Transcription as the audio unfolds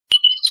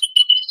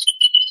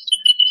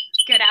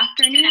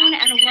afternoon,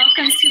 and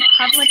welcome to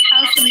Public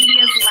House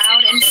Media's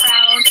Loud and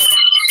Proud.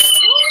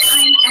 Oh,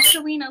 I'm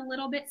echoing a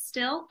little bit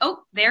still.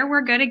 Oh, there,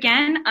 we're good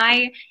again.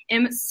 I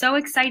am so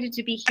excited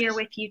to be here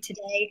with you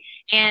today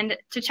and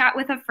to chat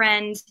with a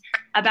friend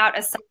about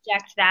a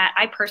subject that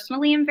I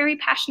personally am very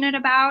passionate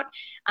about.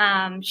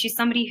 She's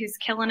somebody who's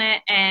killing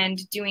it and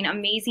doing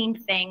amazing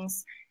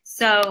things.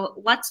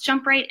 So let's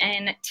jump right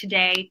in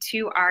today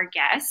to our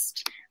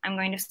guest. I'm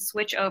going to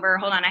switch over.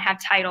 Hold on, I have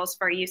titles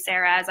for you,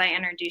 Sarah, as I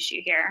introduce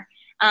you here.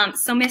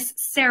 So Miss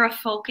Sarah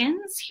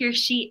Folkins, here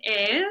she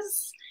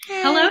is.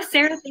 Hey. Hello,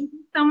 Sarah. Thank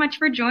you so much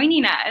for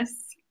joining us.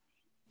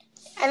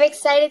 I'm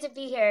excited to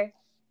be here.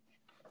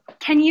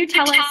 Can you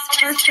tell us,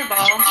 first of all,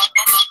 I'm gonna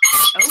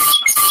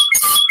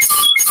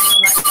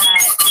let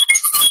that,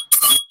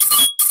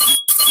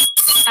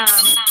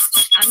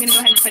 I'm going to go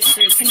ahead and push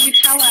through. Can you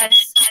tell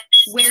us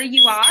where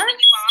you are?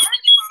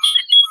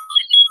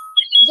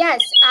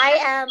 Yes,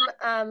 I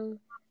am.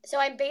 So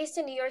I'm based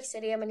in New York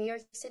City. I'm a New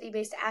York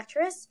City-based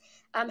actress.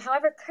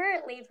 However,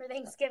 currently for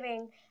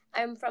Thanksgiving,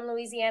 I'm from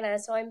Louisiana,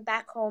 so I'm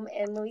back home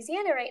in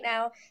Louisiana right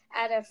now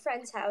at a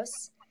friend's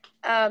house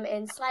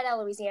in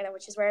Slidell, Louisiana,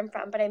 which is where I'm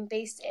from. But I'm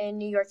based in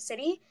New York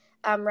City,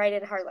 right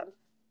in Harlem.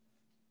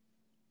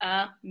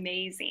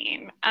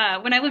 Amazing.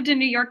 When I lived in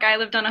New York, I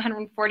lived on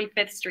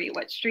 145th Street.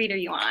 What street are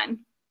you on?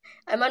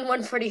 I'm on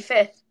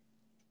 145th.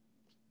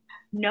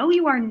 No,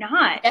 you are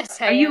not. Yes,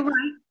 I are am. you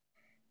right?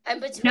 I'm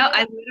between. No,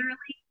 I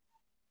literally.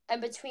 I'm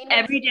between.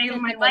 Every day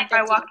of my life,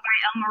 I walk by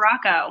El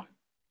Morocco.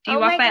 Do you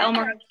walk by El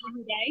Morocco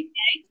every day?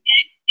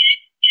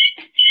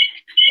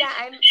 Yeah,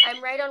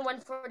 I'm right on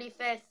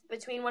 145th,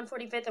 between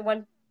 145th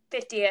and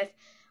 150th,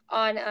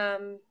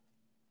 on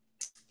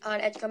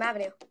Edgecombe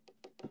Avenue.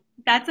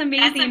 That's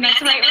amazing.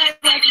 That's right where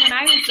I was when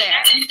I was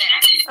there.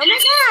 Oh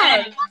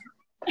my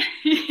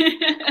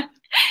God!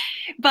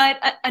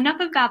 But enough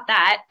about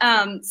that.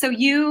 So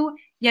you,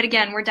 yet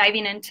again, we're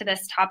diving into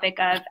this topic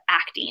of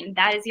acting.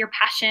 That is your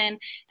passion.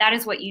 That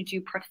is what you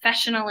do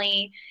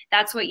professionally.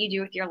 That's what you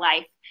do with your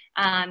life.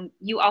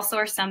 You also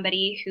are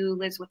somebody who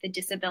lives with a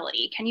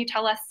disability. Can you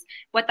tell us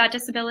what that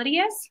disability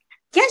is?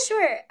 Yeah,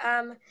 sure.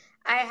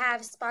 I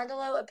have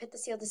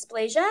spondyloepiphyseal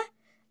dysplasia,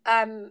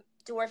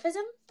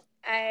 dwarfism.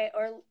 I'm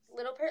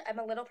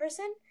a little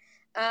person.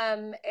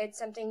 It's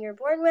something you're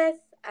born with.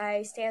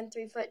 I stand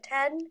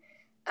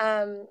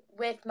 3'10".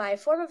 With my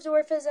form of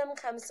dwarfism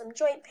comes some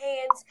joint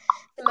pains,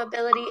 some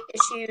mobility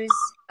issues.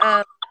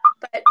 But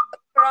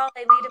overall, I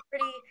lead a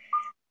pretty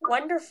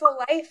wonderful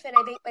life, and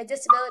I think my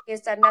disability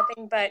has done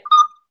nothing but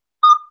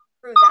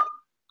prove that.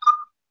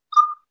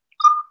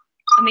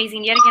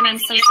 Amazing. Yet again, I'm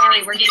so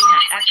sorry. We're getting an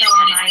echo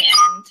on my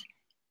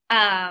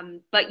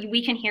end. But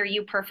we can hear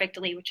you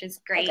perfectly, which is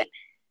great. Okay.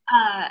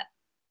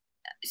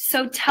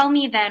 So tell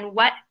me then,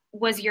 what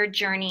was your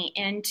journey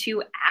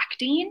into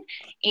acting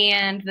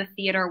and the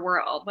theater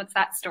world? What's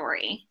that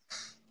story?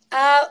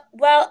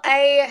 Well,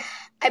 I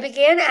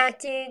began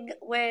acting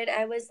when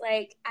I was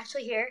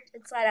actually here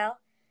in Slidell.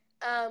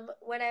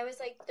 When I was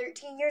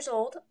 13 years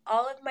old.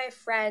 All of my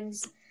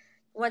friends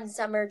one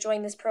summer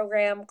joined this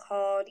program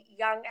called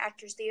Young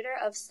Actors Theater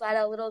of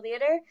Slidell Little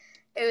Theater.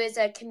 It was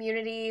a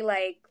community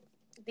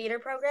theater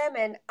program,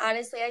 and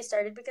honestly, I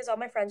started because all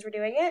my friends were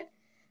doing it.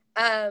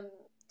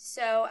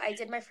 So I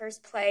did my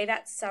first play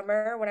that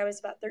summer when I was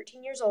about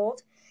 13 years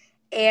old,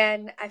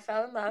 and I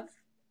fell in love,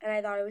 and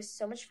I thought it was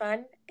so much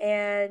fun,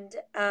 and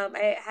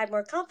I had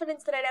more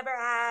confidence than I'd ever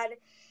had,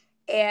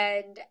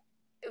 and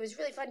it was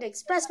really fun to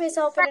express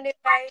myself in a new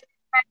way.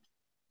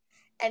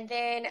 And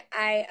then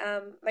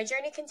my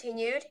journey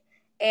continued,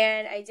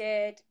 and I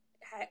did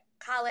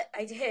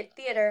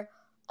theater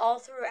all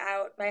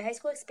throughout my high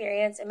school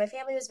experience, and my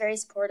family was very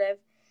supportive.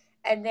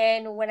 And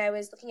then when I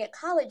was looking at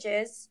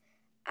colleges,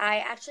 I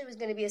actually was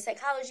going to be a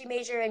psychology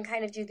major and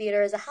kind of do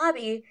theater as a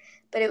hobby,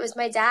 but it was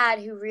my dad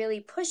who really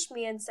pushed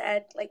me and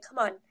said, come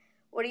on,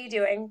 what are you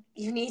doing?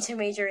 You need to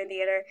major in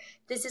theater.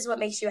 This is what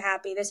makes you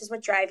happy. This is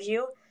what drives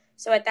you.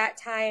 So at that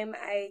time,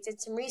 I did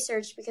some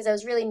research because I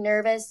was really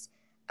nervous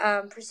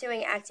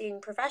pursuing acting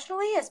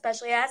professionally,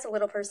 especially as a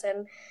little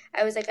person.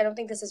 I was I don't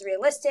think this is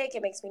realistic.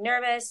 It makes me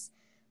nervous.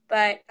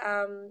 But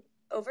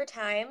over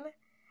time,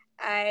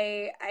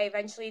 I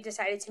eventually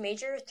decided to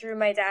major through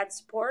my dad's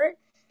support.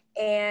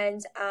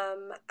 And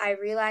I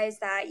realized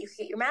that you could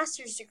get your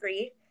master's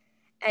degree.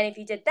 And if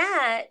you did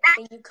that,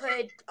 then you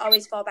could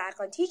always fall back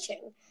on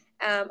teaching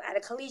at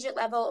a collegiate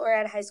level or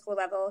at a high school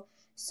level.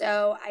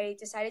 So I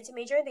decided to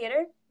major in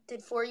theater,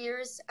 did 4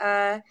 years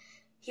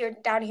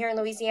down here in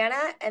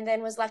Louisiana, and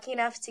then was lucky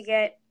enough to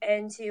get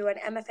into an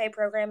MFA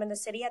program in the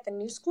city at the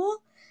New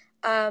School,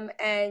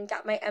 and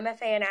got my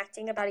MFA in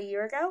acting about a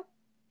year ago,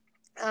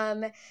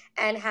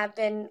 and have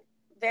been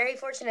very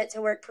fortunate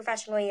to work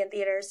professionally in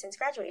theater since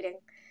graduating.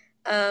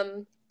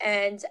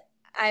 And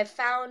I've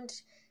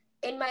found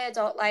in my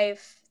adult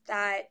life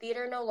that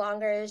theater no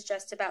longer is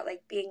just about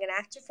being an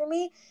actor for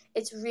me.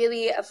 It's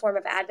really a form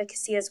of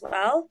advocacy as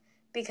well,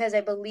 because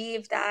I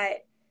believe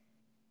that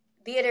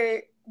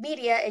theater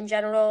media in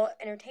general,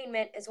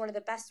 entertainment, is one of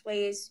the best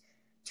ways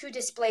to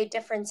display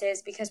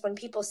differences, because when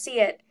people see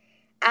it,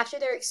 after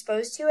they're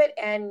exposed to it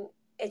and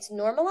it's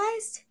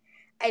normalized,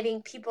 I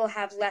think people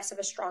have less of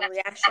a strong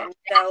reaction.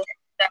 So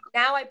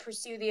now I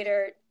pursue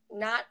theater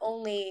not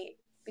only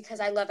because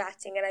I love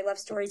acting and I love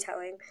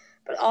storytelling,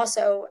 but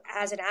also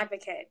as an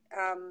advocate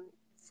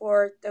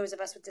for those of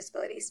us with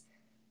disabilities.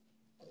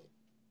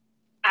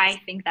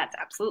 I think that's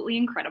absolutely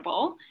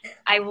incredible.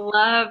 I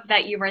love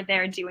that you are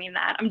there doing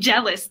that. I'm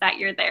jealous that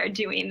you're there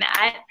doing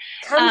that.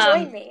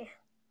 Come join me.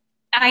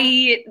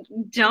 I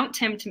don't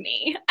tempt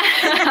me.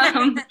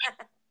 Can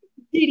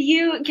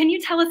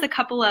you tell us a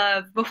couple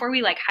of, before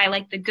we like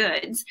highlight the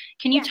goods,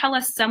 can you tell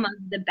us some of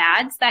the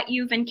bads that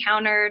you've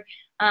encountered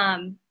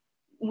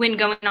when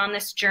going on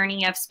this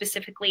journey of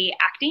specifically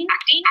acting?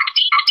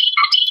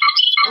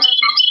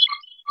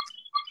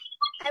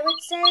 I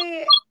would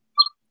say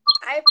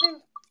I've been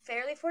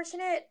fairly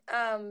fortunate,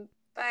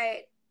 but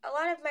a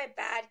lot of my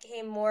bad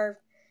came more,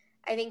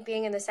 I think,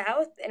 being in the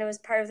South, and it was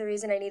part of the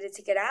reason I needed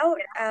to get out.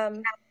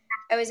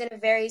 I was in a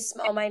very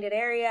small-minded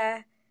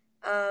area,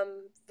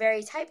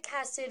 very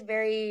typecasted,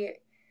 very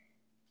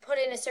put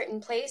in a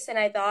certain place, and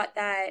I thought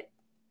that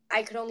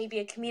I could only be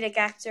a comedic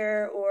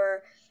actor,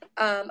 or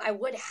I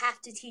would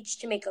have to teach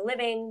to make a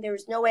living. There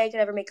was no way I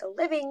could ever make a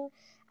living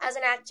as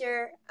an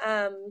actor.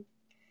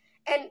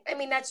 And I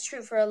mean, that's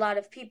true for a lot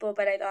of people,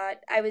 but I thought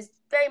I was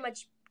very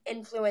much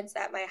influenced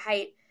that my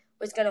height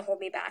was going to hold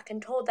me back,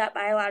 and told that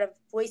by a lot of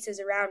voices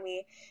around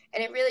me.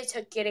 And it really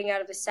took getting out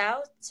of the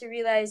South to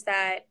realize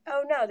that,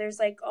 oh no, there's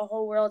like a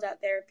whole world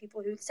out there,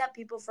 people who accept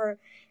people for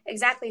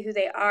exactly who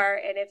they are.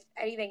 And if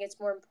anything, it's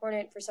more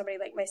important for somebody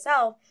like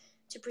myself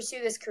to pursue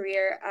this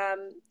career.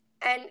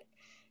 And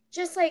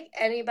just like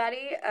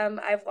anybody,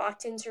 I've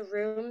walked into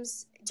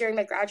rooms during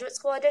my graduate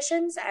school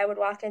auditions. I would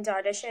walk into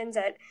auditions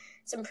at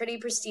some pretty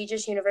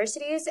prestigious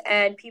universities,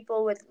 and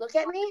people would look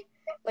at me,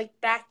 like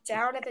back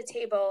down at the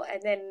table,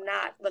 and then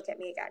not look at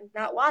me again,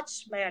 not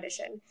watch my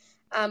audition.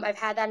 I've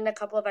had that in a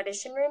couple of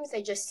audition rooms.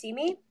 They just see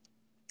me,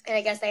 and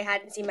I guess they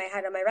hadn't seen my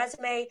head on my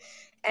resume,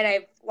 and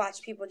I've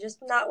watched people just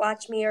not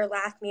watch me or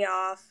laugh me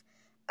off,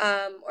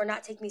 or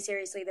not take me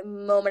seriously the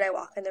moment I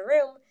walk in the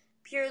room,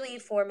 purely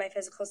for my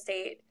physical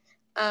state.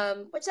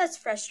 Which that's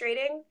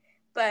frustrating,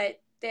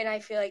 but then I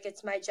feel like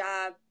it's my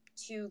job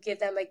to give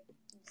them a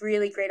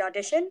really great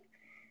audition.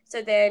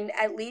 So then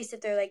at least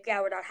if they're like,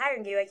 yeah, we're not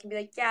hiring you, I can be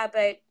like, yeah,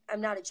 but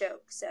I'm not a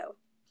joke. So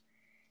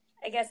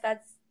I guess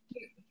that's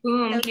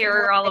boom, here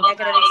are all of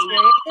negative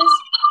experiences.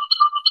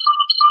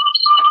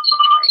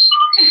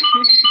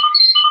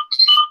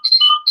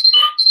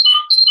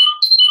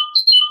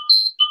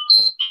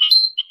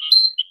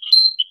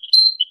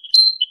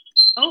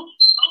 Oh,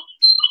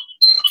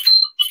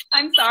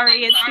 I'm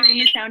sorry, it's doing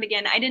the sound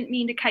again. I didn't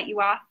mean to cut you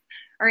off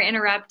or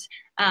interrupt.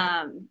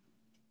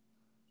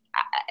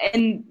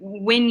 And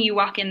when you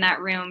walk in that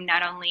room,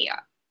 not only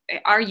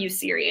are you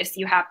serious,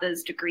 you have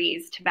those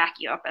degrees to back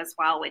you up as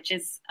well, which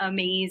is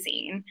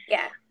amazing.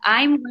 Yeah.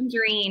 I'm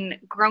wondering,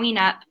 growing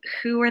up,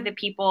 who are the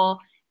people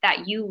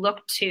that you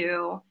look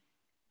to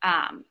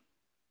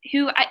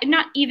who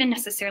not even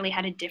necessarily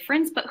had a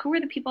difference, but who were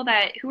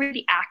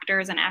the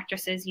actors and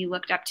actresses you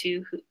looked up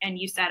to and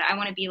you said, I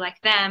want to be like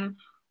them?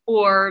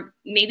 Or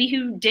maybe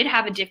who did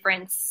have a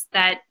difference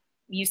that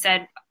you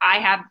said, I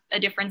have a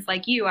difference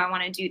like you, I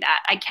want to do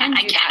that. I can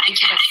do that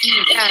because I've seen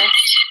it. Yeah.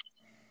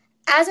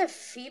 As a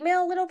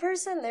female little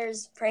person,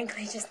 there's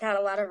frankly just not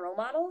a lot of role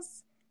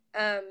models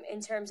in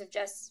terms of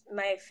just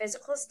my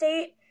physical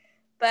state.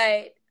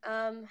 But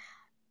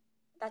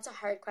that's a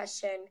hard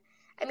question.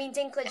 I mean,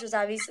 Dinklage was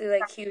obviously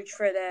like huge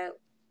for the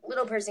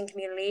little person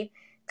community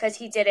because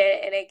he did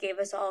it and it gave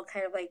us all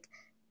kind of like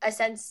a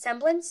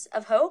semblance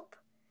of hope.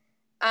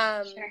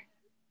 Sure.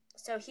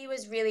 So he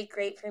was really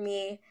great for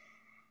me.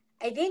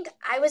 I think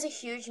I was a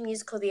huge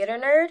musical theater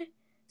nerd.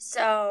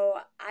 So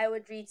I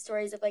would read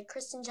stories of like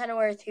Kristen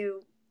Chenoweth,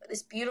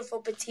 this beautiful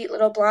petite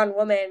little blonde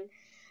woman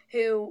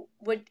who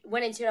went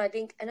into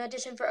an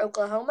audition for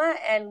Oklahoma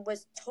and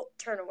was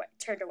turned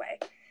away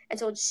and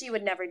told she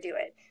would never do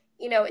it.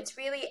 You know, it's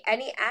really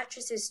any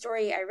actress's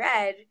story I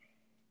read,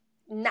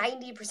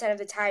 90% of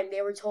the time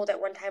they were told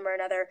at one time or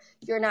another,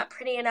 you're not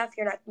pretty enough,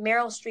 you're not.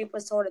 Meryl Streep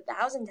was told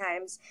 1,000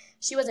 times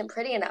she wasn't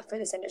pretty enough for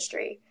this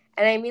industry.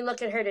 And I mean,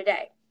 look at her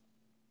today.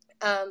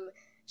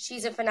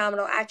 She's a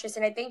phenomenal actress,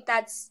 and I think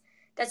that's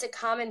a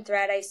common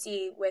thread I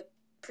see with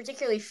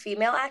particularly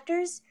female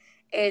actors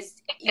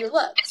is your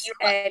looks,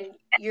 and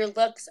your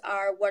looks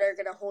are what are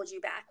going to hold you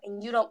back,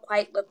 and you don't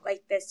quite look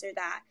like this or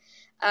that.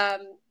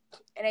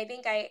 And I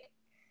think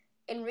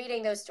in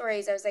reading those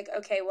stories, I was like,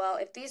 okay, well,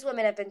 if these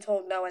women have been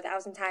told no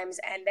 1,000 times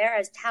and they're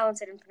as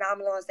talented and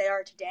phenomenal as they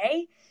are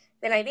today,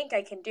 then I think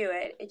I can do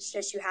it. It's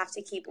just you have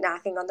to keep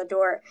knocking on the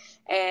door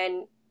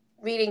and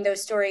reading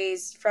those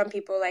stories from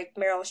people like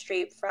Meryl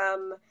Streep,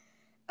 from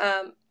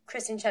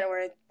Kristen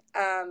Chenoweth,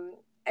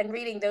 and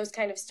reading those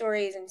kind of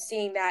stories and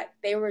seeing that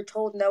they were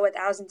told no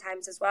 1,000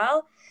 times as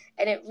well.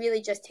 And it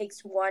really just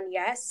takes one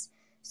yes.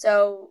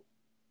 So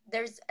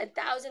there's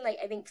 1,000,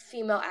 I think,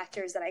 female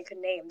actors that I could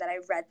name that I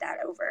read that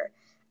over.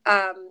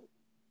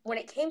 When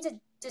it came to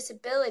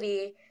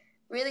disability,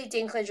 really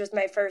Dinklage was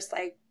my first,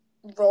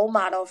 role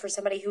model for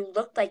somebody who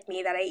looked like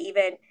me that I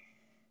even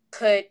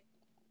could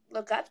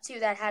look up to,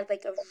 that had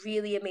like a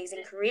really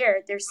amazing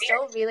career. There's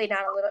still really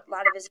not a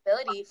lot of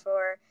visibility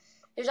for.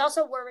 There's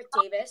also Warwick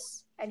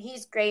Davis, and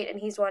he's great and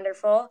he's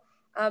wonderful.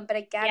 But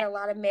again, a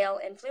lot of male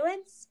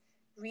influence.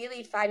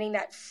 Really finding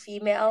that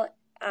female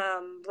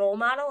role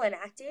model in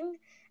acting,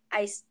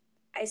 I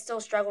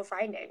still struggle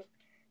finding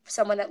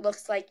someone that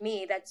looks like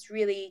me that's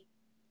really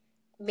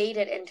made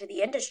it into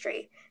the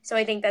industry. So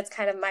I think that's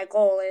kind of my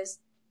goal, is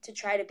to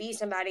try to be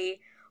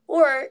somebody,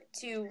 or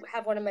to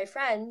have one of my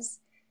friends.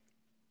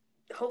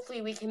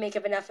 Hopefully we can make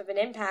enough of an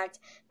impact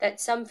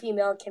that some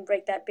female can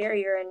break that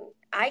barrier and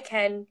I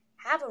can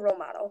have a role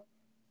model.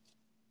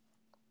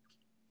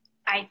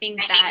 I think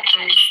that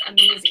is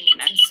amazing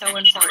and so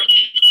important.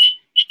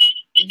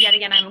 Yet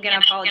again, I'm going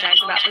to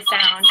apologize about the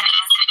sound.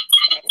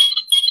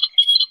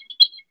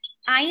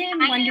 I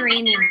am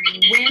wondering,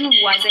 when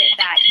was it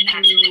that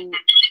you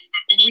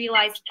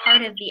realized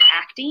part of the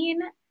acting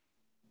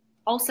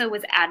also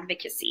was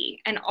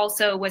advocacy, and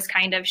also was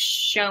kind of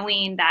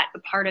showing that a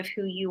part of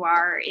who you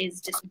are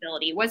is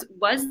disability? Was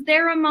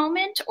there a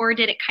moment, or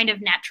did it kind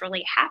of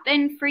naturally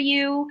happen for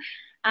you?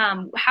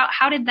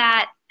 How did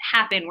that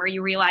happen, where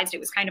you realized it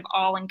was kind of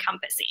all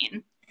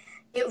encompassing?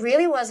 It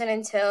really wasn't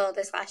until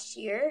this last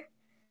year.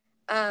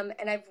 And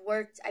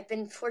I've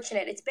been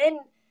fortunate. It's been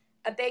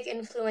a big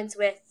influence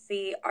with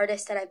the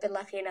artists that I've been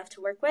lucky enough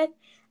to work with.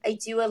 I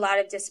do a lot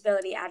of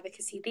disability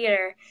advocacy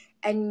theater,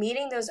 and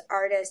meeting those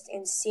artists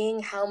and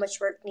seeing how much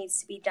work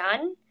needs to be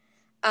done,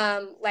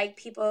 like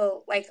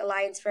people like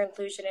Alliance for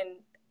Inclusion in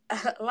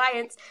the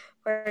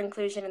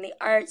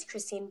Arts,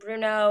 Christine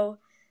Bruno,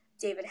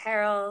 David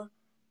Harrell,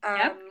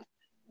 Yep.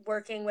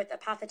 working with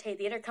Apothete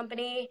Theater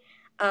Company,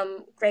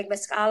 Greg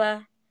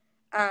Muscala,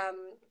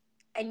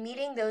 and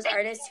meeting those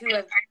artists who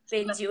have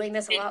been doing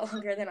this a lot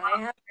longer than I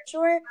have, for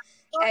sure,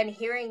 and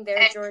hearing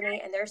their journey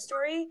and their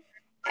story,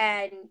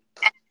 and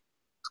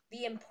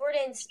the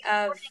importance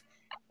of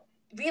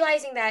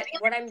realizing that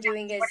what I'm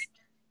doing is,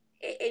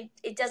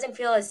 it doesn't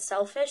feel as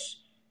selfish,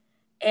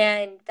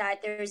 and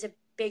that there's a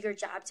bigger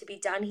job to be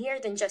done here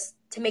than just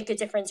to make a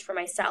difference for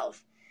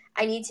myself.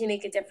 I need to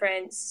make a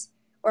difference,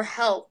 or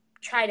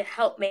try to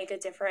help make a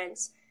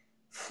difference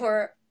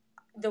for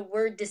the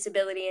word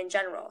disability in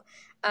general.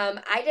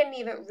 I didn't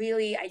even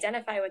really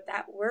identify with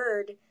that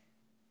word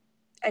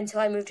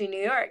until I moved to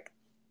New York.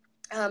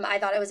 I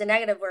thought it was a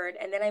negative word.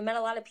 And then I met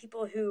a lot of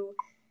people who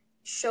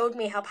showed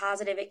me how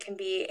positive it can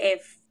be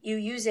if you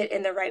use it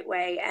in the right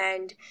way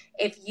and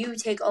if you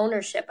take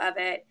ownership of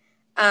it.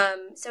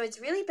 So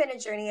it's really been a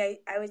journey,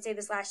 I would say,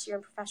 this last year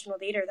in professional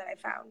theater that I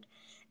found.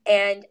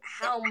 And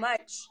how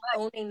much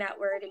owning that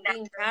word and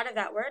being proud of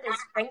that word has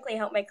frankly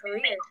helped my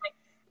career.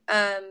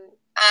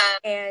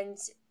 And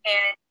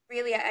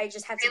really, I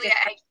just have to give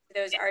credit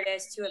to those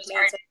artists who have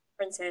made some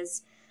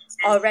differences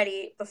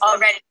already before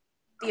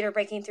theater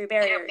breaking through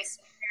barriers.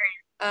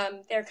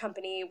 Their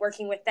company,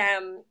 working with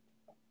them,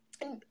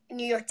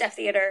 New York Deaf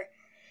Theater,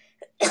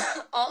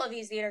 all of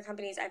these theater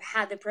companies I've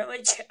had the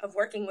privilege of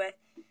working with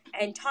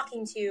and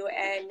talking to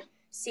and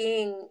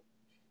seeing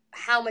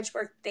how much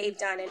work they've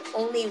done, and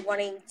only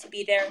wanting to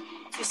be there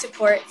to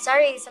support.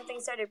 Sorry, something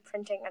started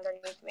printing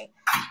underneath me.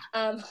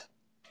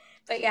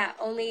 But yeah,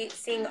 only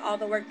seeing all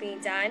the work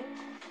being done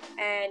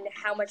and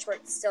how much work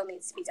still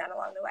needs to be done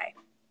along the way.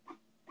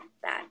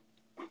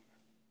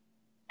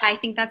 I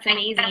think that's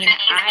amazing.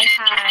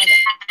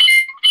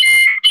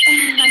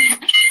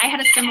 I had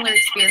a similar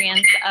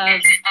experience of,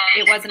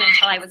 it wasn't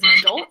until I was an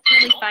adult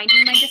really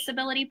finding my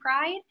disability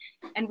pride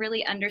and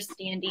really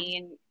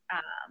understanding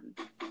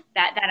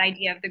that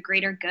idea of the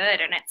greater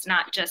good, and it's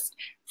not just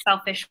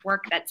selfish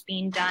work that's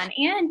being done,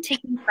 and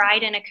taking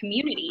pride in a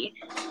community.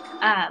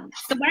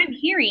 So what I'm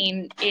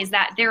hearing is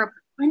that there are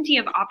plenty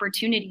of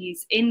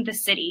opportunities in the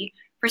city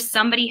for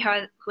somebody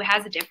who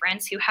has a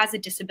difference, who has a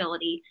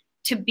disability,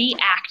 to be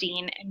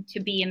acting and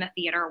to be in the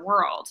theater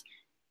world.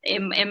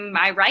 Am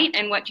I right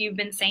in what you've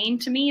been saying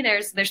to me?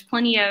 There's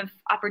plenty of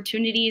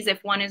opportunities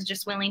if one is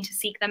just willing to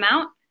seek them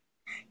out.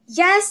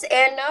 Yes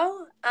and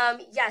no.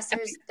 Yes,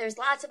 there's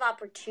lots of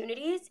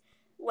opportunities.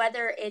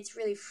 Whether it's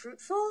really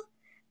fruitful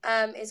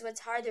is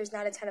what's hard. There's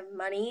not a ton of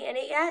money in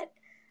it yet.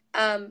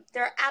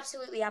 There are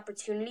absolutely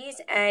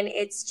opportunities, and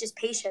it's just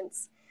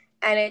patience.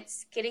 And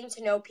it's getting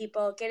to know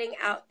people, getting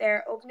out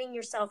there, opening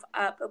yourself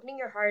up, opening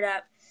your heart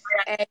up,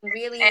 and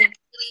really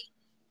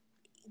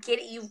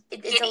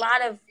it's a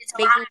lot of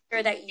making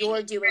sure that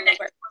you're doing the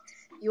work.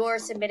 You're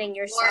submitting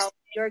yourself,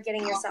 you're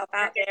getting yourself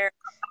out there,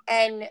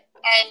 and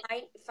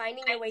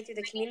finding your way through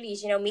the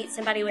communities. Meet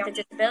somebody with a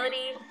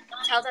disability,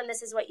 tell them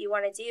this is what you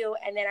want to do,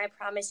 and then I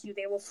promise you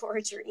they will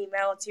forward your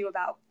email to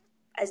about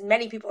as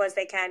many people as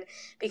they can,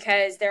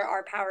 because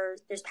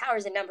there's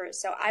powers in numbers.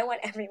 So I want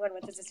everyone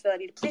with a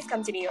disability to please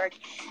come to New York,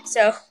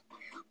 so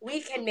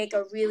we can make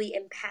a really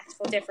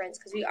impactful difference,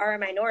 because we are a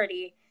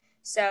minority.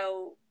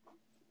 So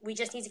we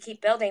just need to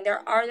keep building.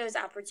 There are those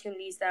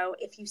opportunities, though.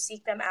 If you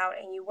seek them out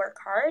and you work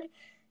hard,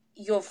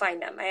 you'll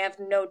find them. I have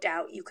no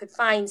doubt you could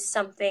find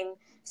something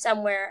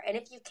somewhere. And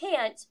if you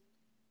can't,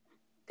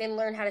 then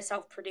learn how to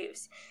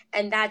self-produce.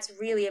 And that's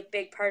really a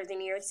big part of the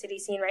New York City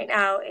scene right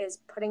now, is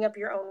putting up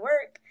your own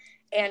work.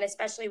 And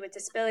especially with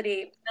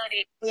disability,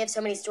 we have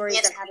so many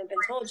stories that haven't been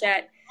told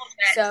yet.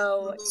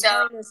 So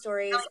telling the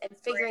stories and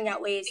figuring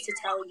out ways to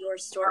tell your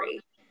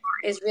story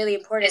is really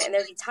important. And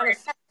there's a ton of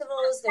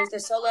festivals. There's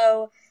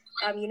the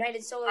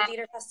United Solo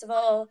Theater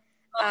Festival,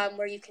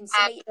 where you can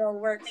submit your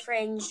own work,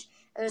 Fringe.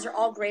 And those are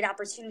all great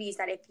opportunities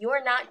that if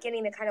you're not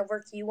getting the kind of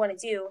work you want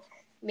to do,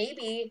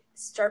 maybe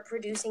start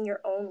producing your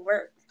own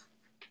work.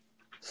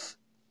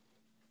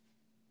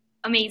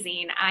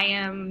 Amazing. I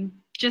am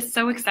just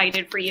so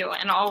excited for you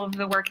and all of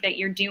the work that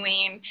you're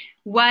doing.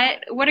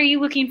 What are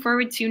you looking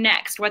forward to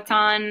next? What's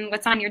on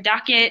your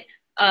docket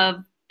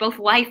of both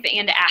life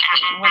and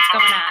acting? What's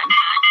going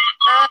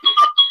on?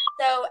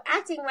 So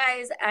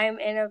acting-wise, I'm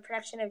in a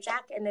production of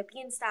Jack and the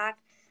Beanstalk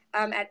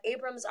at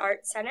Abrams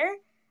Art Center,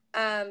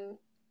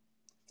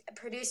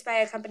 produced by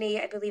a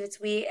company, I believe it's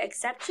We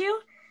Accept You,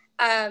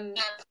 and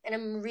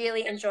I'm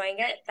really enjoying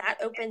it. That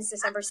opens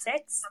December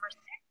 6th.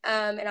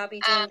 And I'll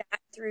be doing that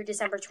through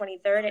December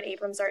 23rd at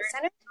Abrams Art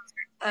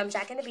Center.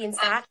 Jack and the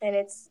Beanstalk, and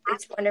it's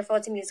wonderful.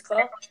 It's a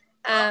musical.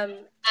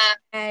 And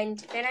then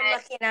I'm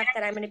lucky enough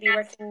that I'm going to be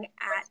working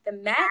at the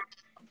Met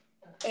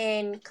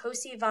in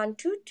Cosi Van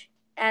Toot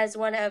as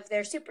one of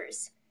their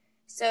supers.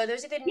 So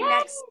those are the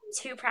next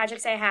 2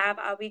 projects I have.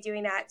 I'll be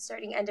doing that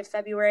starting end of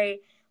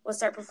February. We'll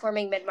start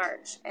performing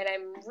mid-March, and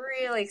I'm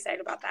really excited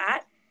about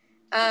that.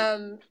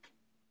 And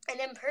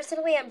then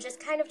personally, I'm just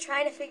kind of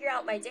trying to figure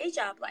out my day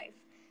job life.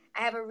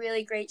 I have a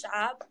really great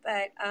job,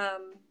 but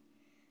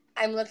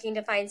I'm looking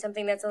to find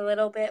something that's a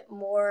little bit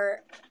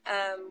more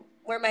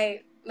where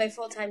my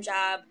full-time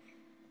job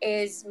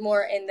is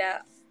more in the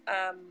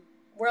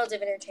world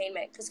of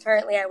entertainment, because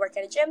currently I work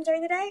at a gym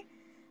during the day.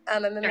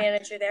 I'm a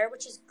manager there,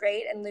 which is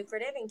great and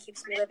lucrative and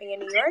keeps me living in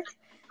New York.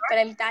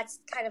 But that's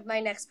kind of my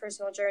next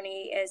personal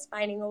journey, is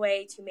finding a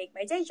way to make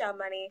my day job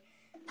money,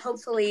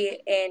 hopefully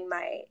in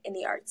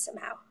the arts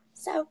somehow.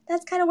 So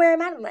that's kind of where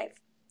I'm at in life.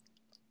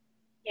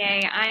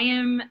 Yay, I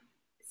am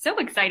so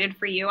excited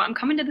for you. I'm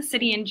coming to the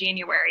city in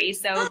January,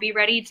 so be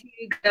ready to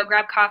go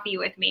grab coffee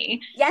with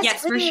me.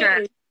 Yes, for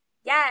sure.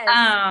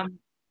 Yes.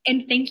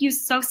 And thank you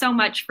so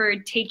much for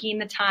taking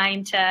the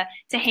time to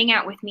hang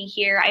out with me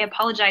here. I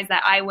apologize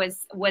that I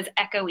was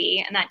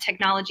echoey and that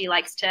technology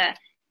likes to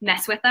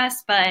mess with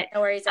us, but no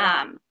worries at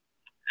all.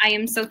 I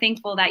am so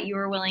thankful that you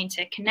were willing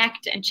to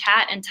connect and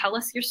chat and tell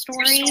us your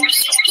story.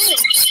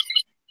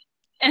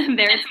 And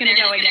there it's going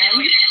to go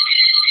again.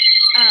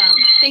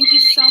 Thank you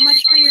so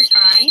much for your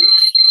time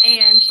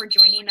and for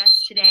joining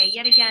us today.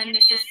 Yet again,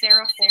 this is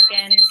Sarah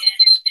Folkins.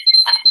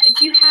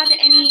 Do you have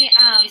any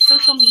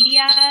social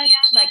media,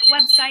 like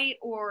website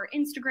or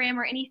Instagram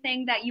or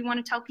anything that you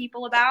want to tell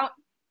people about?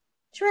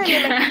 Sure.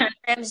 My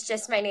Instagram's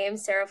just my name,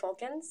 Sarah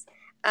Folkins.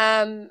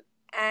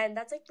 And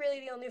that's like really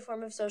the only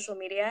form of social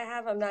media I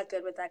have. I'm not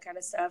good with that kind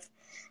of stuff.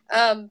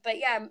 But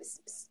yeah,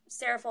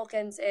 Sarah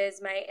Folkins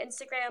is my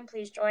Instagram.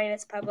 Please join.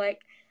 It's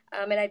public.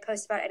 And I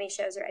post about any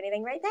shows or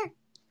anything right there.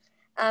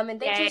 And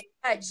thank you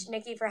so much,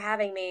 Nikki, for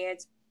having me.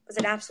 It was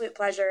an absolute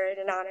pleasure and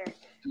an honor.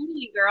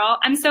 Totally, girl.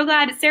 I'm so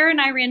glad Sarah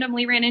and I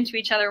randomly ran into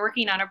each other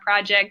working on a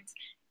project.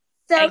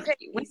 So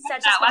crazy.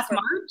 Such that last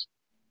March?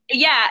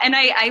 Yeah, and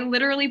I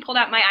literally pulled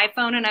out my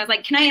iPhone and I was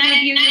like, can I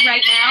interview you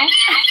right now?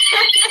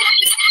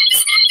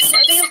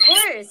 I think, of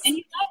course. And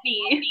you let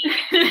me.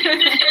 It was great. You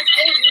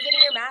were getting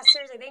your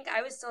master's. I think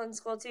I was still in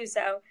school too,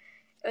 so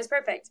it was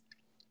perfect.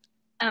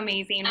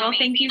 Amazing. Well,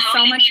 thank you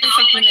so much for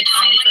taking the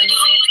time for me.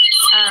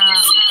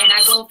 And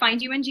I will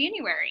find you in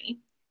January.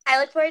 I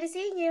look forward to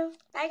seeing you.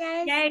 Bye,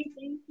 guys. Yay,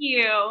 thank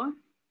you.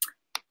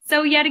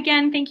 So yet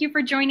again, thank you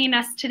for joining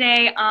us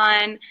today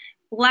on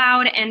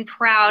Loud and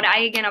Proud. I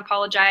again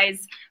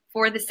apologize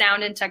for the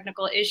sound and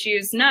technical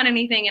issues, not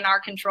anything in our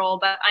control,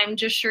 but I'm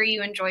just sure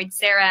you enjoyed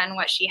Sarah and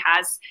what she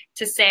has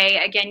to say.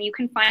 Again, you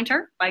can find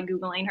her by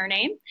Googling her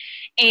name.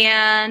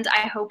 And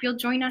I hope you'll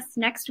join us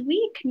next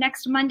week,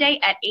 next Monday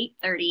at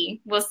 8:30.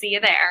 We'll see you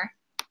there.